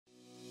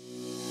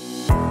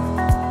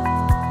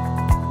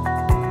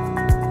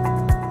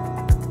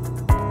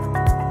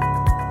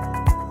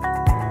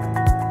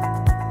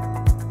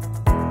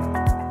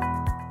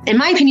in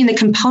my opinion, the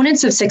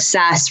components of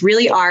success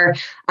really are,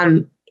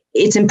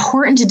 it's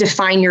important to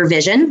define your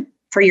vision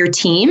for your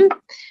team,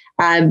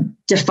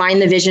 define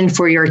the vision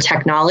for your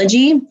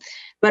technology,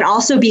 but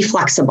also be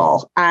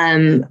flexible.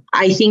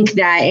 I think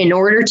that in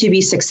order to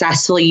be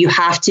successful, you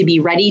have to be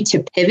ready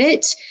to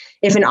pivot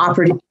if an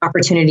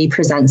opportunity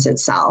presents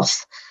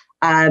itself.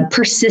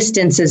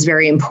 Persistence is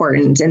very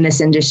important in this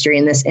industry,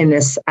 in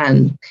this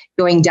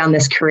going down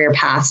this career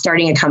path,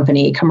 starting a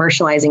company,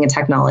 commercializing a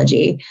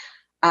technology.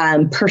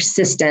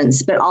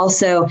 Persistence, but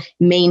also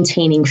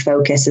maintaining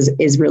focus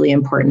is really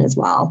important as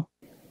well.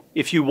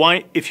 If you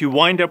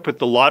wind up with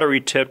the lottery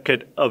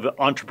ticket of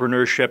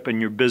entrepreneurship and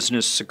your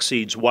business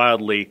succeeds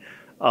wildly,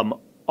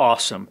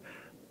 awesome.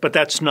 But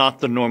that's not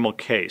the normal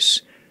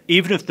case.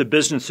 Even if the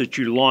business that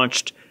you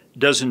launched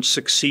doesn't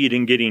succeed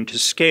in getting to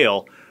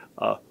scale,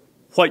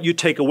 what you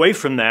take away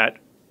from that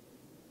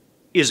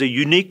is a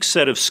unique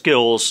set of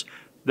skills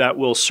that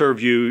will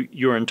serve you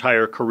your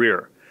entire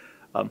career.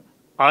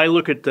 I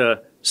look at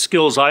the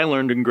skills I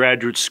learned in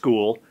graduate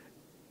school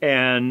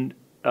and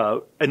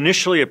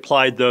initially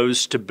applied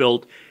those to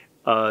build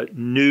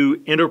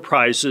new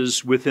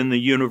enterprises within the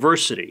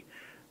university,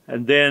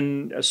 and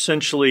then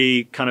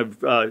essentially kind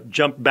of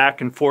jumped back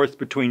and forth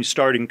between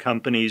starting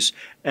companies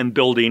and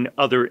building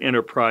other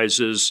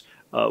enterprises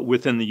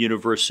within the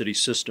university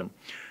system.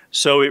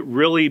 So it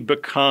really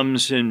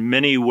becomes, in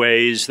many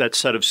ways, that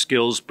set of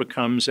skills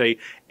becomes a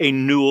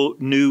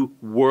new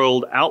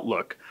world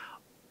outlook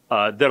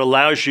that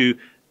allows you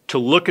to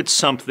look at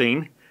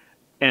something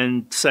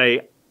and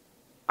say,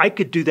 I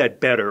could do that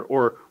better,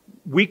 or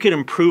we could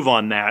improve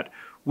on that.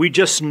 We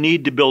just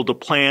need to build a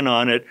plan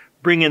on it,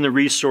 bring in the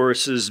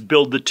resources,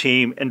 build the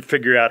team, and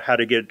figure out how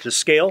to get it to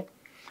scale.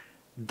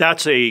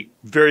 That's a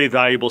very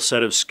valuable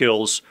set of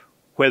skills,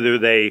 whether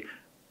they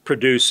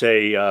produce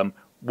a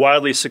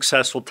wildly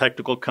successful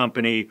technical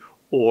company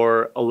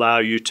or allow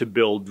you to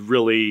build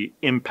really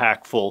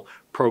impactful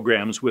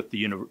programs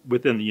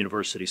within the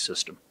university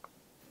system.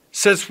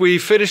 Since we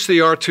finished the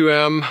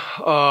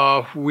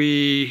R2M,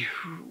 we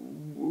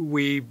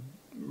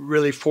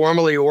really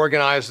formally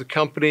organized the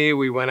company.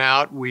 We went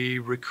out, we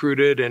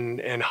recruited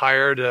and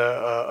hired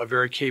a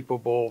very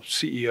capable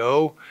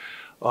CEO.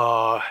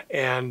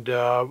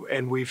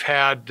 And we've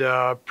had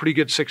pretty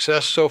good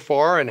success so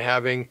far in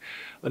having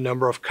a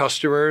number of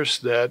customers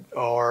that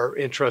are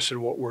interested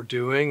in what we're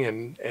doing,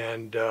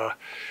 and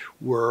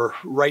we're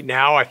right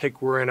now, I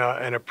think we're in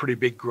a pretty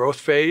big growth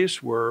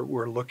phase.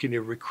 We're looking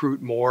to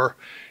recruit more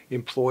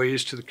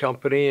employees to the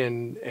company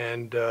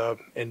and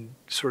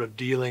sort of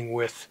dealing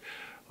with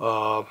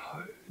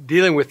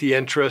the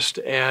interest.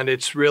 And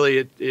it's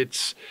really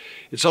it's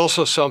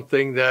also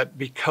something that,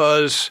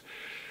 because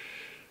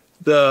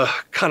the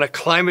kind of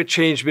climate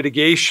change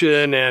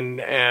mitigation and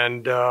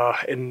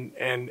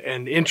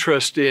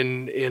interest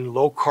in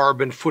low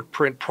carbon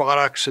footprint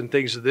products and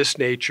things of this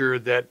nature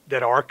that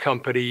our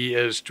company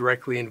is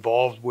directly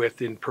involved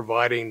with in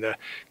providing the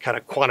kind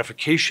of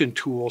quantification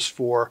tools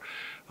for,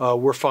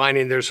 we're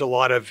finding there's a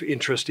lot of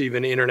interest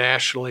even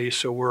internationally.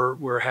 So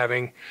we're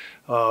having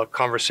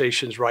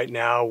conversations right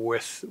now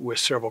with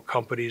several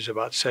companies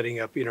about setting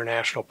up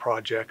international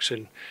projects,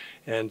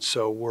 and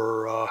so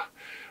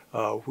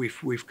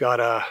we've got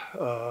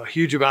a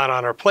huge amount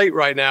on our plate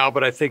right now,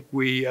 but I think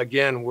we've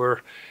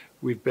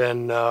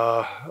been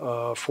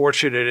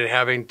fortunate in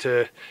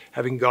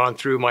having gone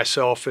through,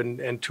 myself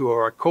and two of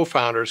our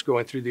co-founders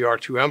going through the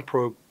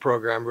R2M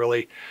program,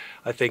 really,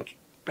 I think,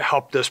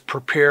 helped us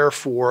prepare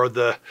for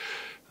the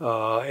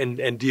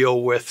and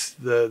deal with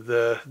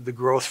the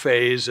growth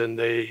phase and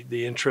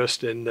the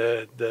interest in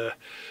the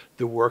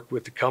work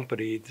with the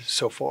company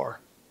so far.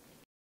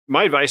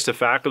 My advice to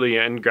faculty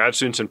and grad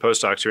students and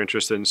postdocs who are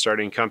interested in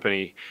starting a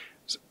company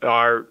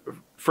are,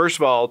 first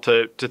of all,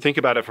 to think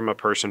about it from a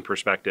person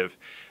perspective.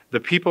 The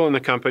people in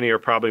the company are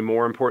probably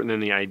more important than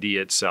the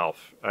idea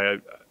itself.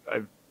 I've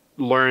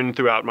learned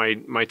throughout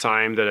my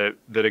time that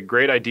a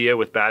great idea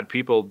with bad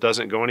people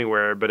doesn't go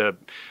anywhere, but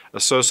a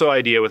so-so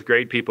idea with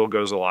great people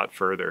goes a lot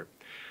further.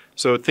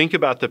 So think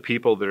about the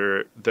people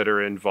that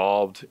are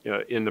involved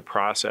in the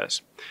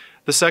process.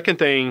 The second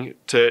thing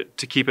to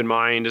keep in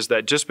mind is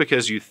that just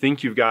because you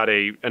think you've got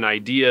an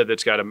idea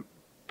that's got a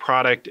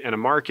product and a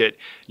market,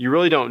 you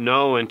really don't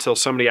know until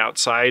somebody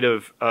outside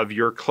of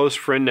your close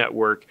friend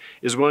network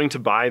is willing to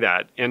buy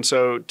that. And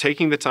so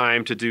taking the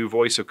time to do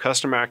voice of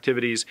customer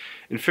activities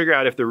and figure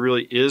out if there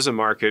really is a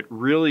market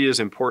really is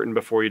important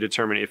before you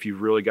determine if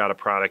you've really got a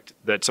product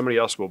that somebody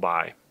else will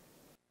buy.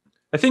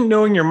 I think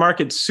knowing your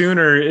market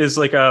sooner is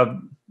like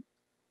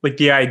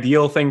the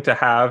ideal thing to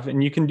have.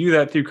 And you can do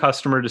that through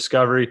customer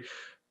discovery.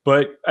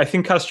 But I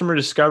think customer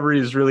discovery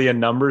is really a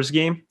numbers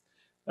game.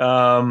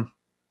 And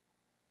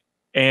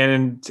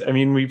I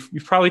mean, we've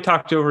probably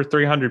talked to over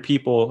 300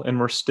 people and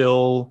we're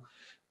still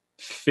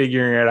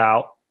figuring it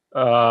out,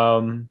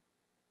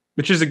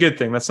 which is a good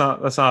thing. That's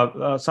not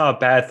a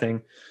bad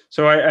thing.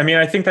 So I mean,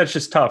 I think that's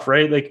just tough,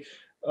 right? Like,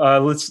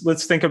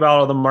 let's think about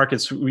all the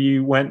markets.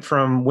 We went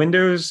from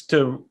windows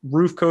to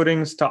roof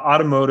coatings to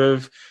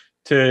automotive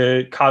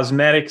to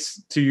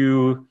cosmetics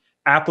to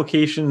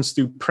applications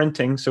through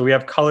printing. So we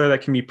have color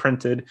that can be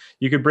printed.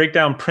 You could break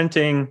down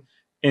printing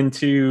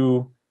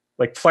into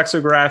like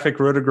flexographic,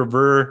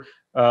 rotogravure,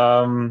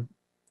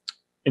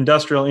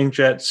 industrial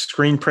inkjet,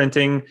 screen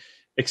printing,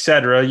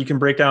 etc. You can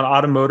break down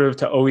automotive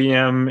to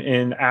OEM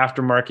and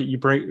aftermarket. You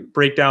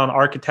break down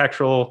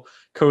architectural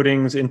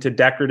coatings into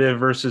decorative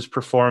versus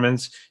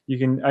performance. You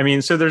can, I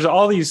mean, so there's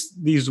all these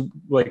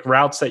like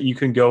routes that you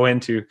can go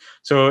into.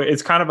 So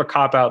it's kind of a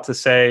cop out to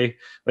say,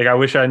 like, I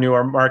wish I knew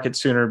our market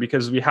sooner,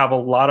 because we have a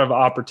lot of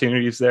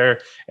opportunities there,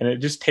 and it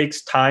just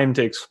takes time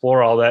to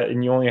explore all that,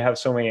 and you only have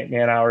so many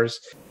man hours.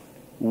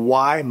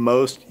 Why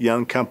most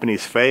young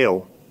companies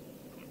fail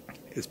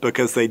is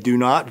because they do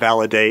not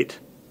validate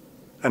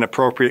an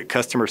appropriate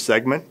customer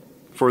segment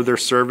for their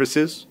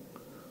services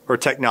or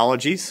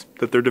technologies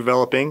that they're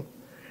developing.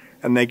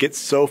 And they get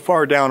so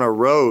far down a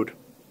road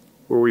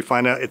where we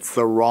find out it's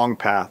the wrong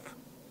path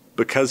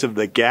because of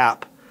the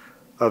gap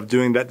of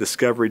doing that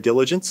discovery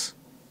diligence,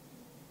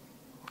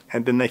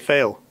 and then they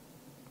fail.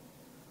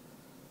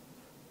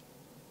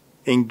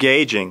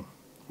 Engaging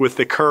with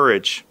the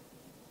courage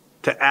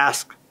to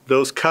ask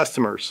those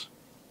customers,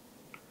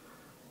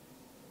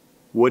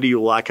 what do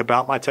you like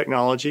about my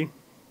technology?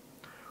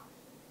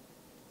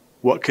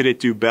 What could it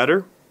do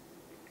better?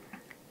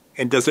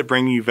 And does it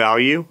bring you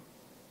value?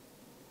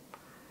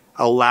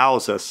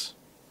 Allows us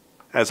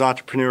as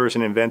entrepreneurs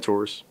and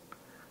inventors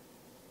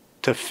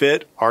to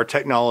fit our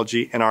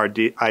technology and our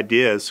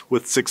ideas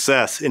with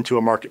success into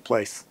a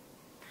marketplace.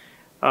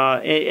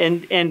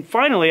 And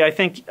finally, I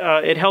think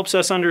it helps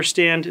us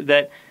understand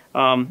that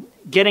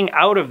getting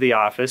out of the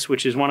office,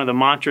 which is one of the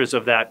mantras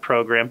of that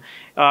program,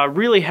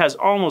 really has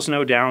almost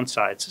no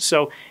downsides.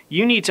 So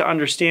you need to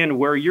understand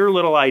where your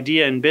little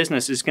idea in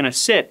business is going to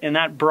sit in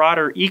that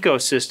broader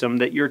ecosystem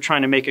that you're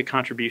trying to make a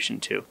contribution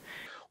to.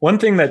 One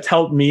thing that's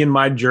helped me in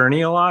my journey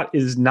a lot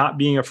is not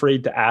being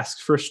afraid to ask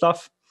for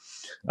stuff.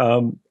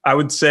 I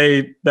would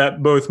say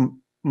that both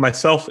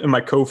myself and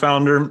my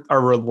co-founder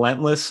are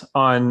relentless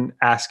on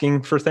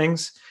asking for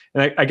things.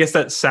 And I guess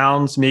that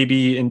sounds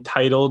maybe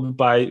entitled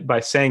by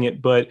saying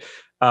it, but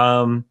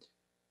one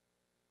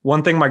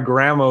thing my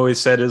grandma always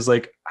said is,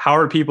 like, how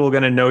are people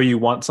going to know you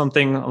want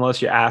something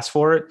unless you ask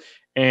for it?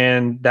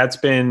 And that's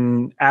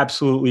been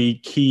absolutely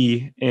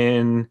key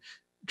in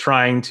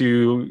trying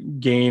to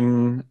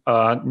gain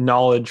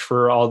knowledge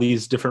for all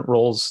these different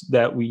roles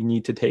that we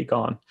need to take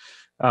on.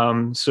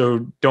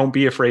 So don't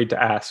be afraid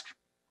to ask.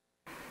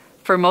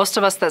 For most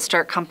of us that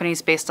start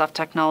companies based off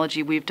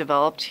technology we've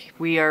developed,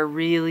 we are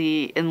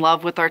really in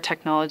love with our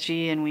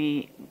technology, and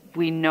we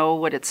know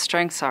what its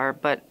strengths are.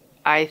 But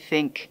I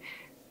think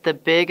the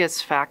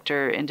biggest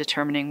factor in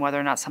determining whether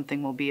or not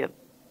something will be a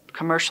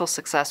commercial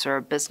success or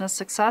a business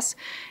success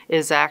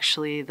is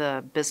actually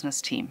the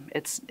business team.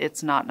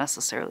 It's not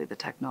necessarily the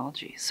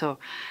technology. So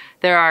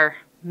there are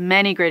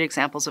many great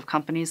examples of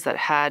companies that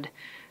had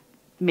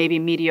maybe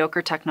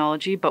mediocre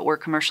technology but were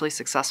commercially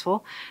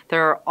successful.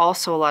 There are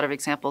also a lot of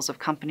examples of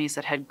companies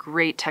that had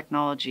great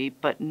technology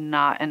but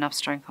not enough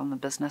strength on the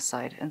business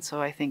side. And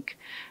so I think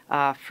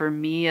for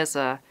me as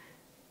an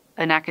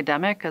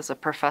academic, as a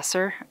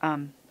professor,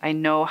 I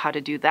know how to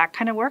do that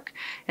kind of work.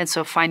 And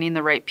so finding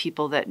the right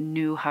people that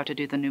knew how to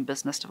do the new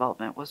business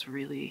development was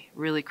really,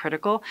 really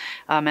critical.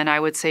 And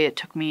I would say it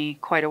took me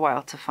quite a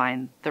while to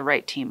find the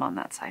right team on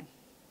that side.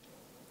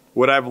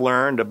 What I've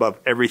learned above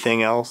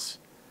everything else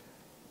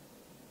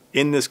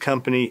in this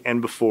company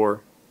and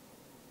before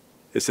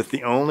is that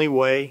the only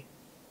way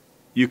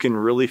you can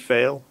really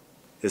fail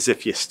is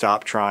if you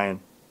stop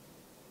trying.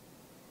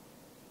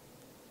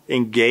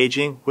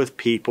 Engaging with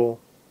people,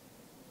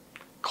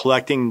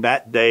 collecting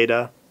that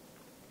data,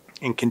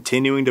 and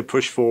continuing to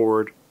push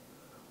forward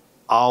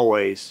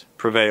always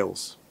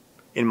prevails,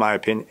 in my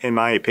opinion,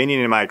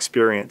 in my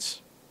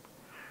experience.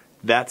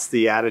 That's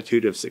the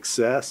attitude of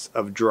success,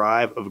 of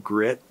drive, of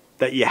grit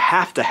that you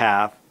have to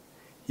have.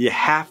 You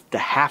have to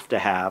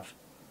have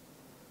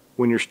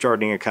when you're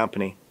starting a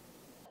company.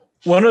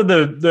 One of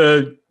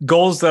the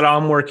goals that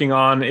I'm working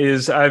on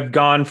is I've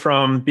gone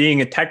from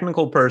being a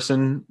technical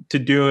person to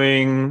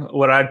doing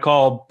what I'd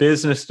call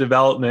business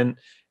development.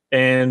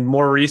 And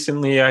more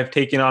recently, I've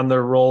taken on the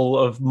role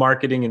of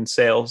marketing and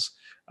sales.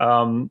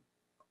 All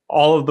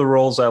of the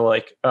roles I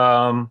like.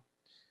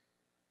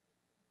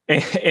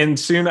 And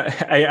soon,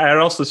 I'd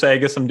also say, I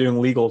guess I'm doing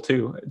legal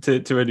too,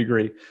 to a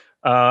degree.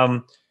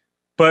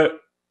 But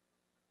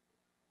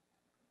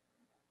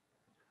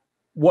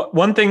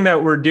one thing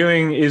that we're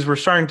doing is we're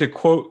starting to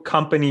quote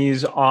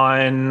companies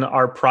on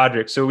our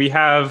projects. So we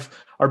have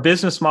our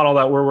business model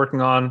that we're working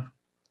on.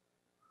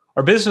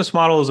 Our business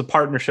model is a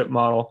partnership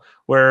model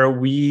where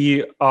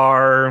we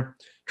are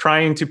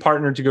trying to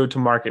partner to go to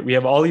market. We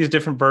have all these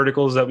different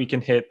verticals that we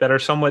can hit that are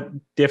somewhat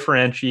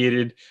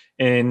differentiated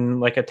in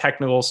like a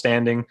technical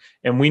standing.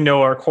 And we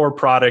know our core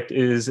product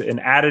is an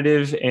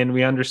additive and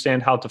we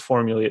understand how to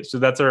formulate it. So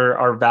that's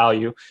our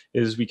value,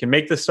 is we can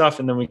make this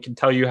stuff and then we can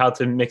tell you how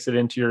to mix it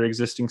into your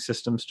existing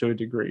systems to a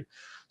degree.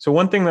 So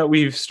one thing that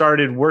we've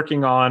started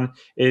working on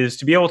is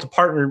to be able to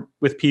partner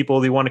with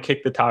people. They want to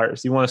kick the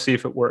tires. They want to see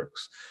if it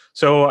works.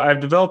 So I've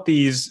developed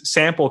these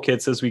sample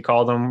kits, as we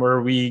call them,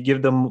 where we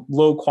give them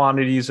low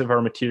quantities of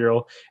our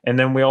material. And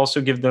then we also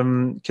give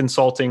them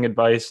consulting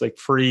advice, like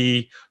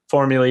free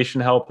formulation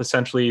help,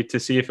 essentially, to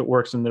see if it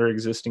works in their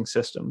existing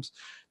systems.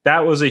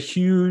 That was a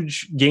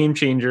huge game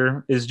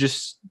changer, is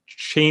just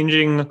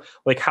changing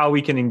like how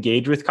we can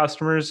engage with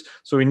customers.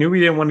 So we knew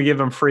we didn't want to give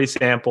them free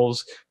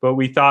samples, but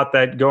we thought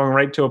that going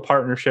right to a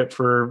partnership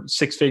for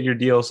 6-figure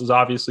deals is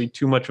obviously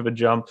too much of a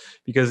jump,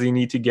 because they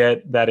need to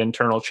get that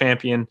internal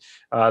champion,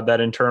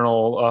 that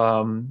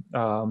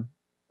internal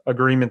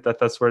agreement that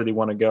that's where they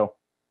want to go.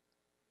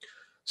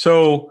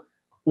 So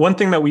one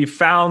thing that we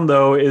found,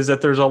 though, is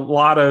that there's a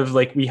lot of,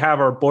 like, we have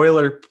our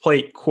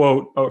boilerplate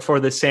quote for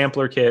the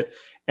sampler kit,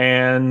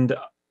 and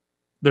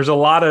there's a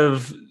lot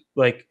of,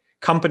 like,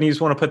 companies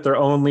want to put their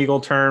own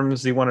legal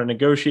terms. They want to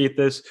negotiate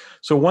this.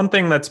 So one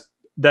thing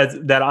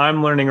that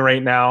I'm learning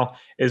right now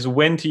is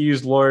when to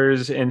use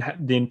lawyers and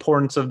the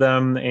importance of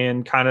them,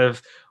 and kind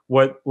of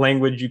what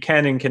language you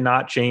can and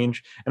cannot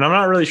change. And I'm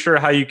not really sure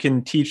how you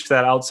can teach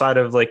that outside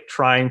of, like,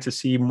 trying to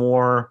see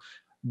more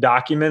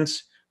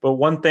documents. But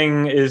one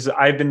thing is,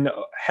 I've been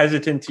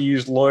hesitant to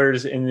use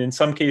lawyers, and in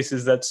some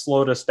cases that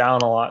slowed us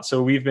down a lot.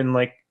 So we've been,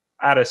 like,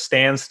 at a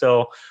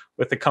standstill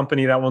with a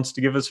company that wants to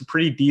give us a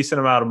pretty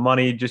decent amount of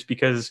money, just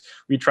because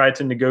we tried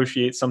to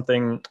negotiate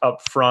something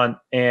up front,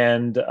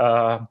 and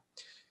the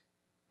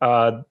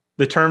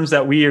the terms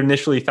that we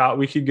initially thought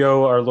we could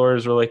go, our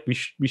lawyers were like,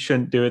 we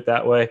shouldn't do it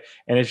that way.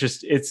 And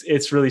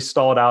it's really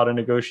stalled out in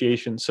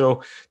negotiations.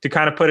 So to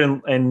kind of put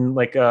in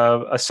like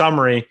a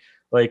summary,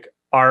 like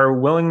our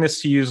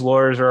willingness to use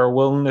lawyers or our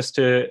willingness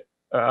to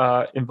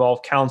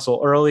involve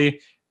counsel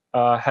early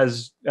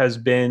has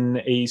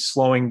been a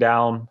slowing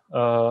down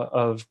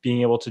of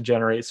being able to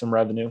generate some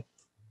revenue.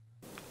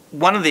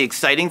 One of the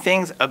exciting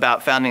things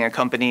about founding a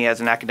company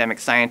as an academic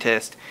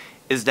scientist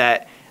is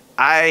that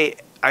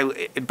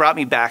it brought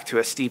me back to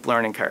a steep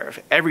learning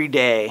curve. Every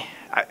day,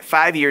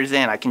 5 years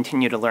in, I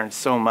continue to learn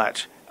so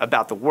much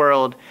about the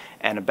world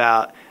and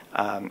about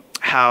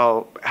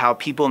how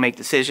people make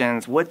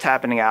decisions, what's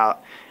happening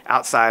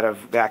outside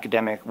of the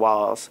academic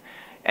walls.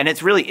 And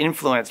it's really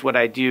influenced what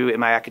I do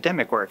in my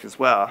academic work as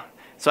well.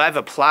 So I've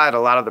applied a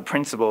lot of the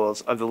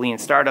principles of the lean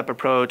startup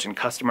approach and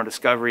customer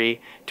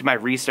discovery to my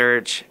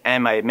research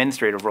and my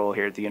administrative role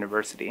here at the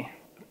university.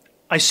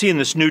 I see in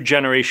this new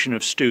generation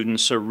of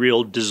students a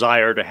real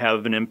desire to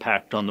have an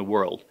impact on the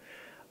world.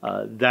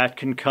 That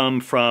can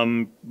come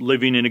from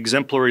living an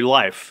exemplary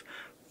life,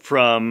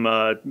 from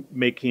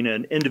making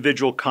an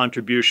individual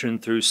contribution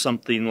through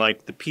something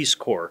like the Peace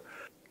Corps.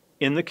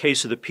 In the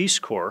case of the Peace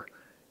Corps,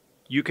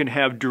 you can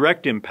have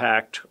direct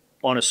impact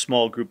on a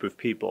small group of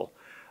people.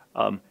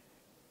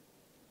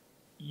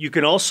 You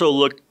can also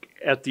look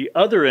at the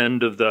other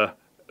end of the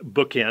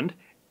bookend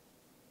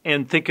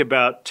and think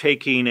about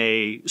taking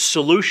a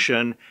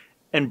solution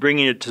and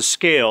bringing it to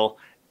scale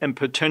and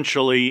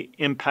potentially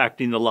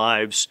impacting the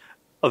lives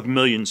of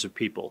millions of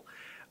people.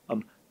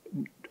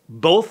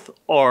 Both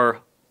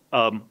are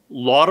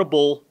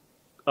laudable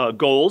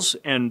goals,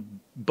 and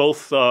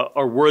both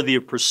are worthy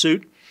of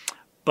pursuit,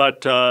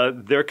 but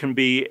there can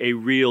be a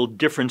real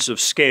difference of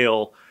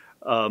scale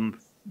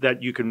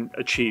that you can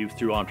achieve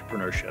through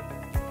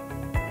entrepreneurship.